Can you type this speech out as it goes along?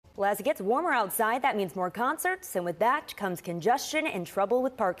Well, as it gets warmer outside, that means more concerts, and with that comes congestion and trouble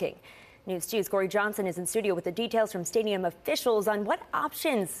with parking. News 2's Corey Johnson is in studio with the details from stadium officials on what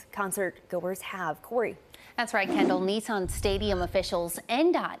options concert goers have. Corey. That's right, Kendall. Nissan Stadium officials,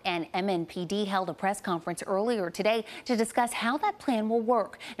 NDOT and MNPD held a press conference earlier today to discuss how that plan will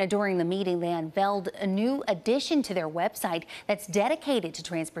work. Now, during the meeting, they unveiled a new addition to their website that's dedicated to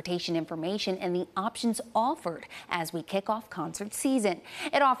transportation information and the options offered as we kick off concert season.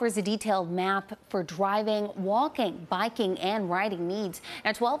 It offers a detailed map for driving, walking, biking, and riding needs.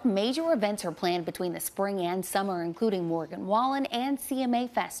 Now, 12 major events are planned between the spring and summer, including Morgan Wallen and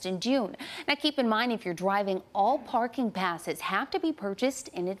CMA Fest in June. Now, keep in mind, if you're driving, all parking passes have to be purchased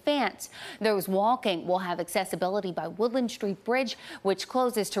in advance. Those walking will have accessibility by Woodland Street Bridge, which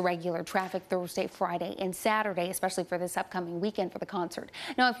closes to regular traffic Thursday, Friday, and Saturday, especially for this upcoming weekend for the concert.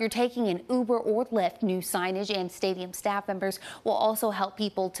 Now, if you're taking an Uber or Lyft, new signage and stadium staff members will also help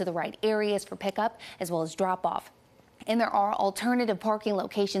people to the right areas for pickup as well as drop off. And there are alternative parking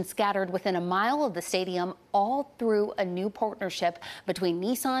locations scattered within a mile of the stadium, all through a new partnership between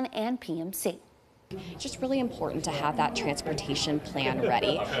Nissan and PMC. It's just really important to have that transportation plan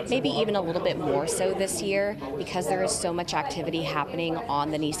ready, maybe even a little bit more so this year because there is so much activity happening on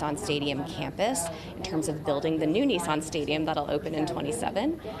the Nissan Stadium campus in terms of building the new Nissan Stadium that'll open in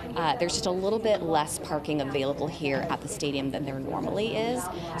 27. There's just a little bit less parking available here at the stadium than there normally is.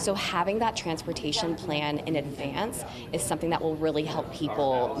 So having that transportation plan in advance is something that will really help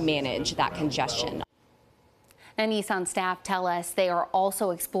people manage that congestion. Now, Nissan staff tell us they are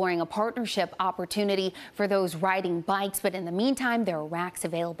also exploring a partnership opportunity for those riding bikes. But in the meantime, there are racks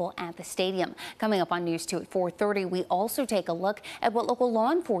available at the stadium. Coming up on News 2 at 4:30, we also take a look at what local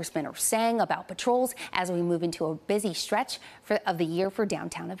law enforcement are saying about patrols as we move into a busy stretch of the year for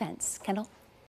downtown events. Kendall.